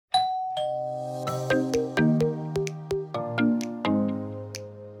All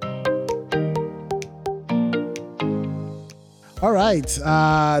right.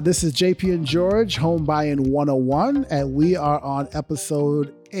 This is JP and George, Homebuying 101, and we are on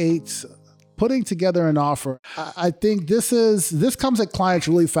episode 8, putting together an offer. I think this comes at clients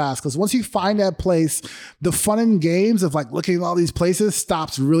really fast, because once you find that place, the fun and games of like looking at all these places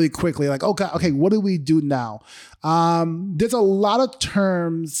stops really quickly. Like, okay, what do we do now? There's a lot of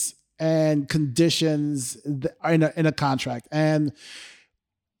terms and conditions in a contract. And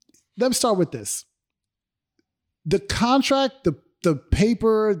let me start with this. The contract, the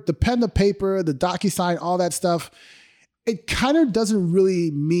paper, the pen to paper, the DocuSign, all that stuff, it kind of doesn't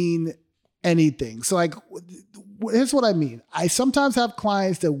really mean anything. So like, here's what I mean. I sometimes have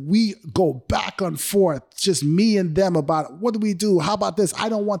clients that we go back and forth, just me and them, about what do we do? How about this? I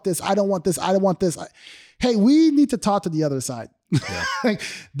don't want this. I don't want this. I don't want this. Hey, we need to talk to the other side. Yeah.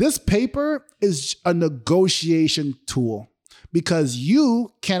 This paper is a negotiation tool, because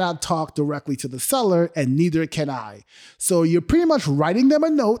you cannot talk directly to the seller and neither can I. So you're pretty much writing them a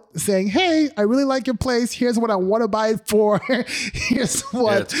note saying, hey, I really like your place. Here's what I want to buy it for. Here's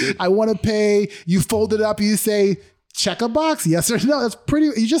what I want to pay. You fold it up. You say, check a box, yes or no. That's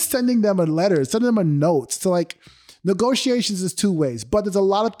you're just sending them a letter, sending them a note. So like, negotiations is two ways, but there's a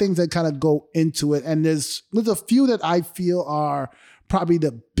lot of things that kind of go into it. And there's a few that I feel are probably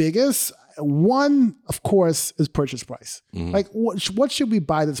the biggest. One, of course, is purchase price. Mm-hmm. Like, what should we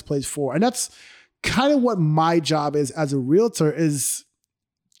buy this place for? And that's kind of what my job is as a realtor is,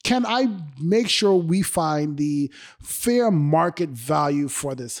 can I make sure we find the fair market value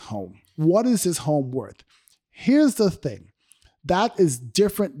for this home? What is this home worth? Here's the thing. That is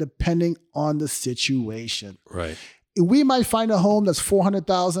different depending on the situation. Right. We might find a home that's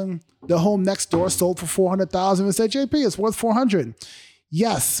 $400,000. The home next door sold for $400,000 and say, JP, it's worth $400,000.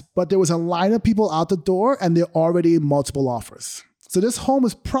 Yes, but there was a line of people out the door and they're already in multiple offers. So this home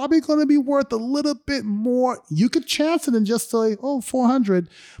is probably going to be worth a little bit more. You could chance it and just say, oh, 400,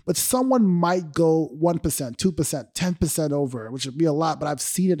 but someone might go 1%, 2%, 10% over, which would be a lot, but I've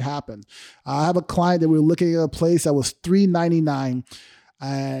seen it happen. I have a client that we were looking at a place that was $399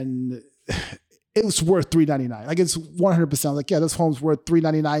 and it was worth $399. Like it's 100%. I was like, yeah, this home's worth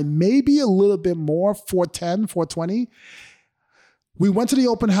 $399, maybe a little bit more, $410, $420. We went to the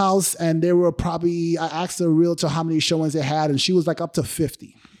open house and there were I asked the realtor how many showings they had and she was like up to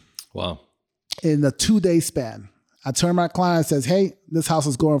 50. Wow. In a 2-day span. I turned my client and says, hey, this house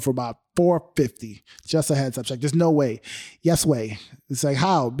is going for about $450. Just a heads up. She's like, there's no way. Yes way. It's like,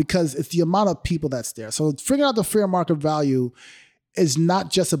 how? Because it's the amount of people that's there. So figuring out the fair market value is not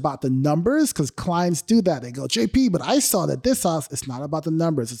just about the numbers, because clients do that. They go, JP, but I saw that this house, it's not about the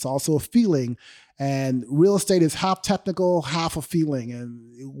numbers. It's also a feeling. And real estate is half technical, half a feeling.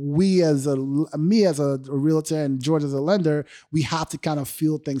 And me as a realtor and George as a lender, we have to kind of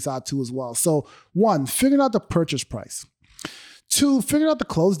feel things out too as well. So 1, figuring out the purchase price. 2, figuring out the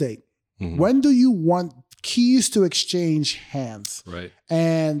close date. Mm-hmm. When do you want keys to exchange hands? Right.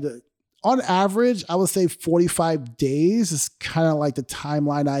 And on average, I would say 45 days is kind of like the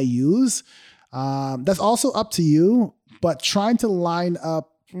timeline I use. That's also up to you, but trying to line up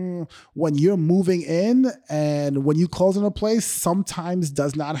when you're moving in and when you close on a place sometimes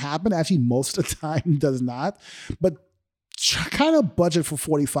does not happen. Actually, most of the time does not. But kind of budget for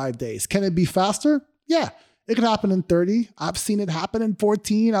 45 days. Can it be faster? Yeah. It could happen in 30. I've seen it happen in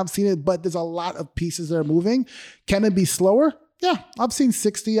 14. I've seen it, but there's a lot of pieces that are moving. Can it be slower? Yeah, I've seen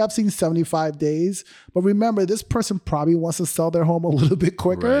 60, I've seen 75 days. But remember, this person probably wants to sell their home a little bit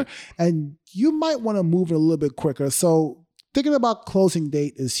quicker, right, and you might want to move it a little bit quicker. So thinking about closing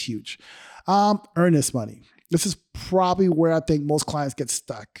date is huge. Earnest money. This is probably where I think most clients get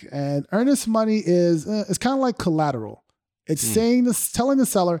stuck. And earnest money is it's kind of like collateral. It's telling the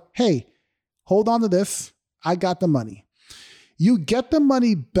seller, hey, hold on to this. I got the money. You get the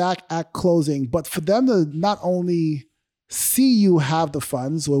money back at closing, but for them to not only see you have the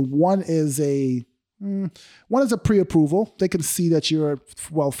funds, well, one is a pre-approval. They can see that you're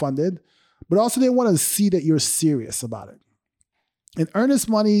well-funded, but also they want to see that you're serious about it. And earnest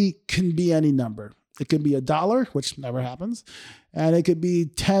money can be any number. It can be $1, which never happens. And it could be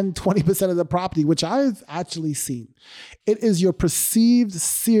 10, 20% of the property, which I've actually seen. It is your perceived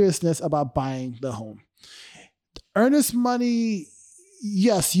seriousness about buying the home. Earnest money,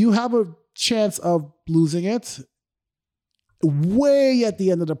 yes, you have a chance of losing it way at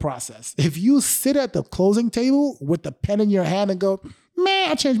the end of the process. If you sit at the closing table with the pen in your hand and go,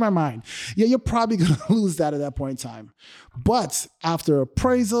 man, I changed my mind. Yeah, you're probably going to lose that at that point in time. But after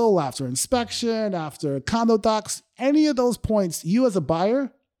appraisal, after inspection, after condo docs, any of those points, you as a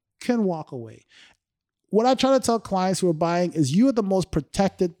buyer can walk away. what I try to tell clients who are buying is you are the most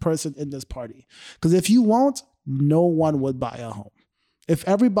protected person in this party. Because if you won't, no one would buy a home. If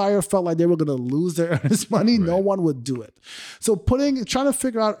every buyer felt like they were going to lose their earnest money, no one would do it. So trying to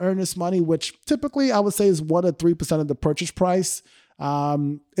figure out earnest money, which typically I would say is 1 to 3% of the purchase price,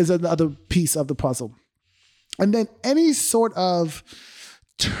 is another piece of the puzzle. And then any sort of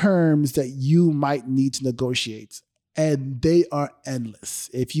terms that you might need to negotiate. And they are endless.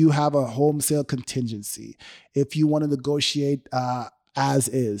 If you have a home sale contingency, if you want to negotiate as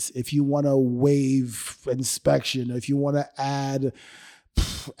is, if you want to waive inspection, if you want to add,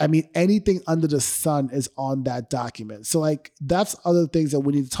 anything under the sun is on that document. So like that's other things that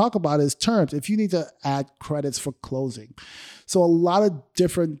we need to talk about is terms. If you need to add credits for closing. So a lot of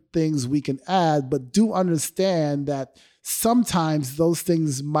different things we can add, but do understand that sometimes those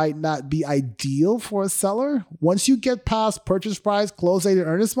things might not be ideal for a seller. Once you get past purchase price, close date, and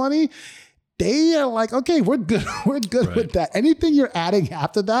earnest money, they are like, okay, we're good. We're good with that. Anything you're adding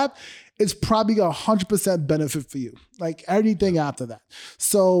after that is probably 100% benefit for you. Like anything after that.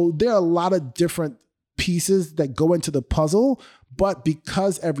 So there are a lot of different pieces that go into the puzzle, but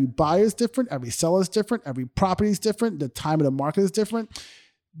because every buyer is different, every seller is different, every property is different, the time of the market is different,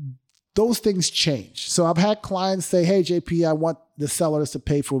 those things change. So I've had clients say, hey, JP, I want the sellers to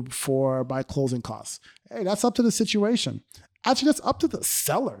pay for my closing costs. Hey, that's up to the situation. Actually, that's up to the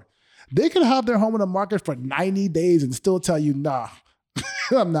seller. They can have their home in the market for 90 days and still tell you, nah,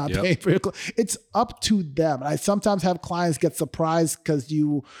 I'm not paying for it. It's up to them. And I sometimes have clients get surprised because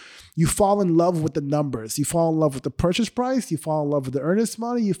you fall in love with the numbers. You fall in love with the purchase price. You fall in love with the earnest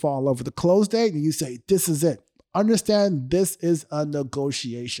money. You fall in love with the close date. And you say, this is it. Understand this is a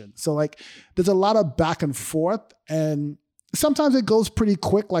negotiation. So like there's a lot of back and forth and sometimes it goes pretty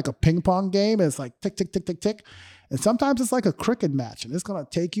quick, like a ping pong game. It's like tick, tick, tick, tick, tick. And sometimes it's like a cricket match and it's going to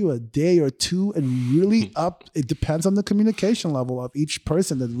take you a day or two and really it depends on the communication level of each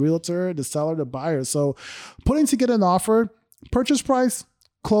person, the realtor, the seller, the buyer. So putting together an offer, purchase price,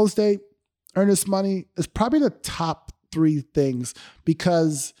 close date, earnest money is probably the top 3 things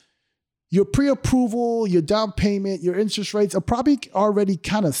because your pre-approval, your down payment, your interest rates are probably already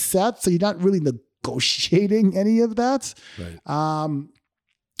kind of set. So you're not really negotiating any of that. Right.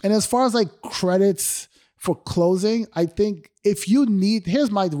 And as far as like credits for closing, I think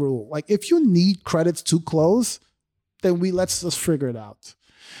here's my rule. Like if you need credits to close, then let's just figure it out.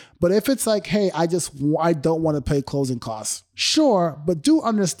 But if it's like, hey, I don't want to pay closing costs, sure, but do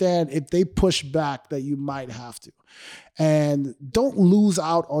understand if they push back that you might have to. And don't lose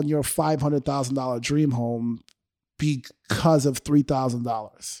out on your $500,000 dream home because of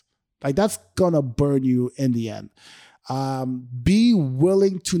 $3,000. Like that's going to burn you in the end. Be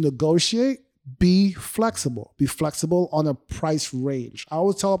willing to negotiate. Be flexible. Be flexible on a price range. I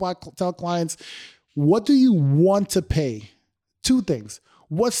always tell clients, what do you want to pay? 2 things.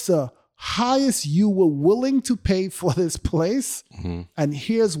 What's the highest you were willing to pay for this place? Mm-hmm. And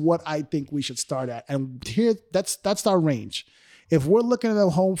here's what I think we should start at. And that's our range. If we're looking at a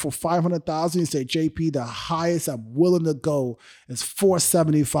home for $500,000, you say, JP, the highest I'm willing to go is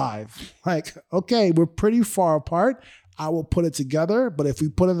 $475,000. Like, okay, we're pretty far apart. I will put it together. But if we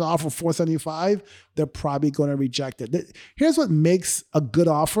put in an offer for $475,000, they're probably going to reject it. Here's what makes a good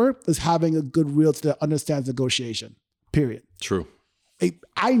offer is having a good realtor that understands negotiation, period. True.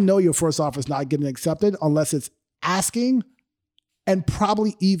 I know your first offer is not getting accepted unless it's asking and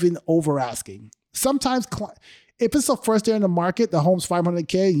probably even over asking. Sometimes if it's the first day in the market, the home's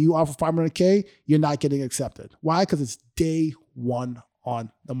 $500K, you offer $500K, you're not getting accepted. Why? Because it's day 1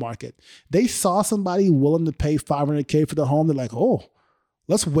 on the market. They saw somebody willing to pay $500K for the home. They're like, oh,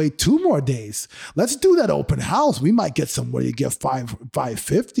 let's wait 2 more days. Let's do that open house. We might get somebody to get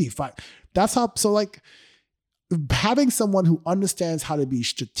 $550. That's how, so like, having someone who understands how to be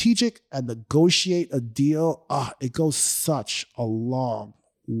strategic and negotiate a deal, it goes such a long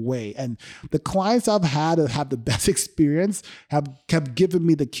way. And the clients I've had that have the best experience have kept giving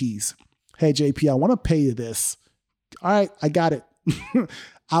me the keys. Hey, JP, I want to pay you this. All right, I got it.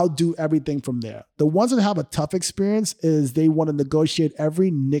 I'll do everything from there. The ones that have a tough experience is they want to negotiate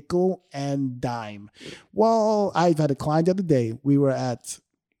every nickel and dime. Well, I've had a client the other day. We were at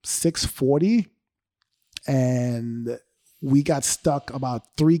 640. And we got stuck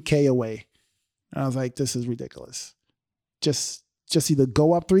about $3K away. And I was like, this is ridiculous. Just either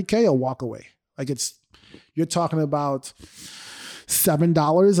go up $3K or walk away. Like you're talking about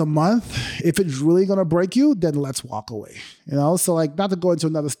 $7 a month. If it's really going to break you, then let's walk away. So like, not to go into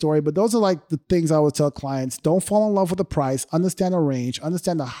another story, but those are like the things I would tell clients. Don't fall in love with the price. Understand the range.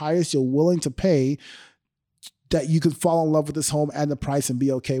 Understand the highest you're willing to pay. that you could fall in love with this home and the price and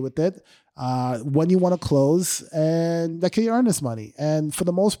be okay with it. When you want to close, and that can earn this money. And for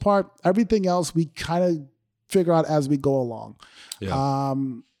the most part, everything else we kind of figure out as we go along. Yeah.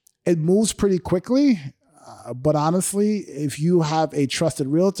 It moves pretty quickly, but honestly, if you have a trusted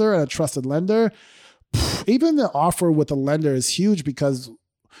realtor and a trusted lender, even the offer with a lender is huge because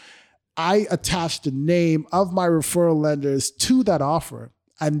I attach the name of my referral lenders to that offer.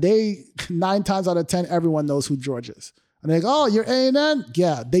 And 9 times out of 10, everyone knows who George is. And they go, oh, you're A&N?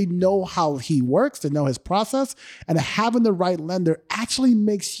 Yeah, they know how he works. They know his process. And having the right lender actually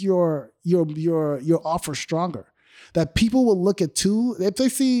makes your offer stronger. That people will look at too. If they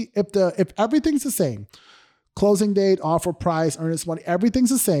see, if everything's the same, closing date, offer price, earnest money, everything's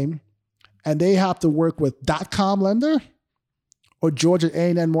the same, and they have to work with .com lender or George at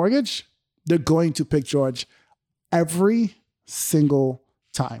A&N Mortgage, they're going to pick George every single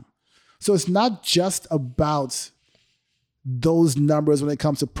time. So it's not just about those numbers when it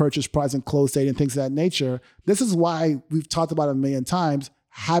comes to purchase price and close date and things of that nature. This is why we've talked about it a million times,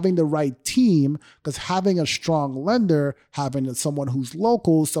 having the right team, because having a strong lender, having someone who's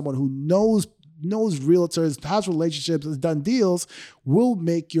local, someone who knows realtors, has relationships, has done deals, will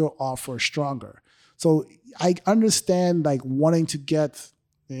make your offer stronger. So I understand like wanting to get,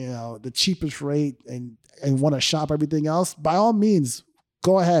 the cheapest rate and want to shop everything else. By all means,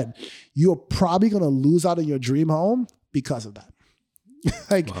 go ahead. You're probably going to lose out on your dream home because of that.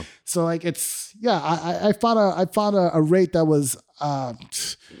 Wow. So like I found a rate that was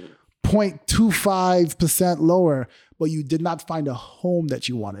 0.25% lower, but you did not find a home that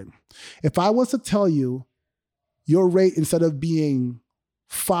you wanted. If I was to tell you your rate instead of being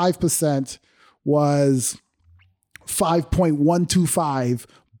 5% was 5.125,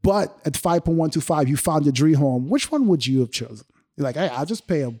 but at 5.125 you found your dream home, which one would you have chosen? You're like, hey, I'll just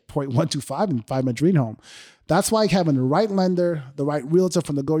pay a 0.125 and find my dream home. That's why having the right lender, the right realtor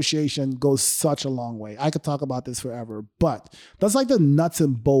for negotiation goes such a long way. I could talk about this forever, but that's like the nuts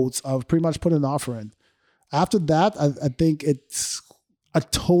and bolts of pretty much putting an offer in. After that, I think it's a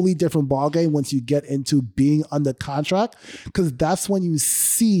totally different ballgame once you get into being under contract, because that's when you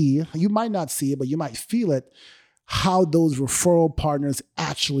might not see it, but you might feel it, how those referral partners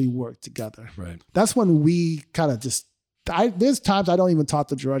actually work together. Right. That's when we kind of just, there's times I don't even talk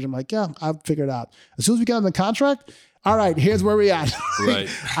to George. I'm like, yeah, I've figured it out. As soon as we get on the contract, all right, here's where we're at. Right.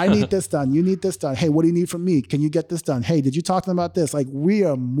 I need this done. You need this done. Hey, what do you need from me? Can you get this done? Hey, did you talk to them about this? Like, we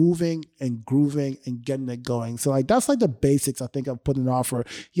are moving and grooving and getting it going. So like, that's like the basics, I think, of putting an offer.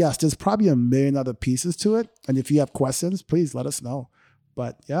 Yes, there's probably a million other pieces to it. And if you have questions, please let us know.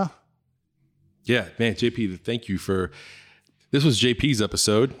 But yeah. Yeah, man, JP, thank you this was JP's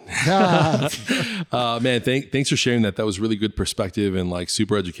episode. Man, thanks for sharing that. That was really good perspective and like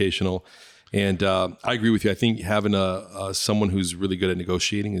super educational. And I agree with you. I think having someone who's really good at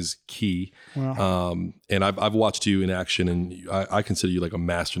negotiating is key. Wow. And I've watched you in action, and I consider you like a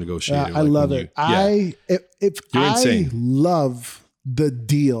master negotiator. Yeah, I love it. You're insane. Love the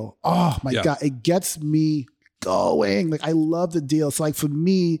deal. Oh my God, it gets me going. Like, I love the deal. So like, for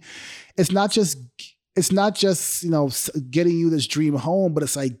me, it's not just getting you this dream home, but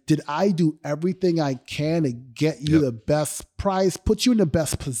it's like, did I do everything I can to get you the best price, put you in the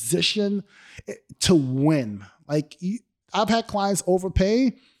best position to win? Like, I've had clients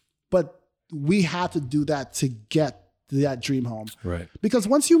overpay, but we have to do that to get that dream home. Right. Because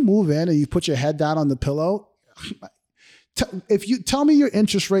once you move in and you put your head down on the pillow, if you tell me your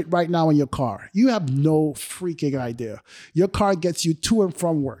interest rate right now in your car, you have no freaking idea. Your car gets you to and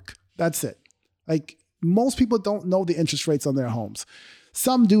from work. That's it. Like, most people don't know the interest rates on their homes.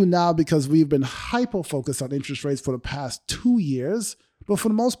 Some do now because we've been hyper-focused on interest rates for the past 2 years. But for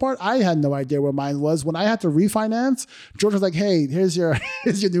the most part, I had no idea where mine was. When I had to refinance, George was like, hey, here's your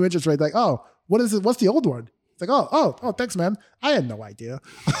new interest rate. Like, oh, what is it? What's the old one? It's like, oh, thanks, man. I had no idea.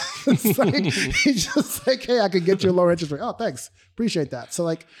 It's like, he's just like, hey, I could get you a lower interest rate. Oh, thanks. Appreciate that. So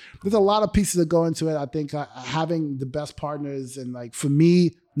like, there's a lot of pieces that go into it. I think having the best partners, and like, for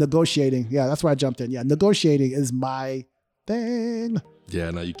me, negotiating. Yeah, that's where I jumped in. Yeah, negotiating is my thing. Yeah,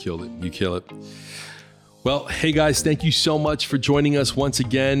 no, you killed it. You kill it. Well, hey guys, thank you so much for joining us once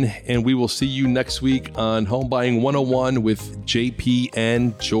again, and we will see you next week on Home Buying 101 with JP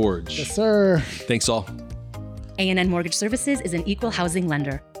and George. Yes, sir. Thanks all. A&N Mortgage Services is an equal housing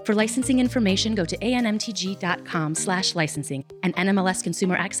lender. For licensing information, go to anmtg.com/licensing and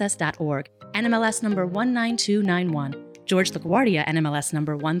nmlsconsumeraccess.org. NMLS number 19291. George LaGuardia, NMLS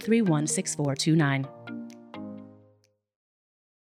number 1316429.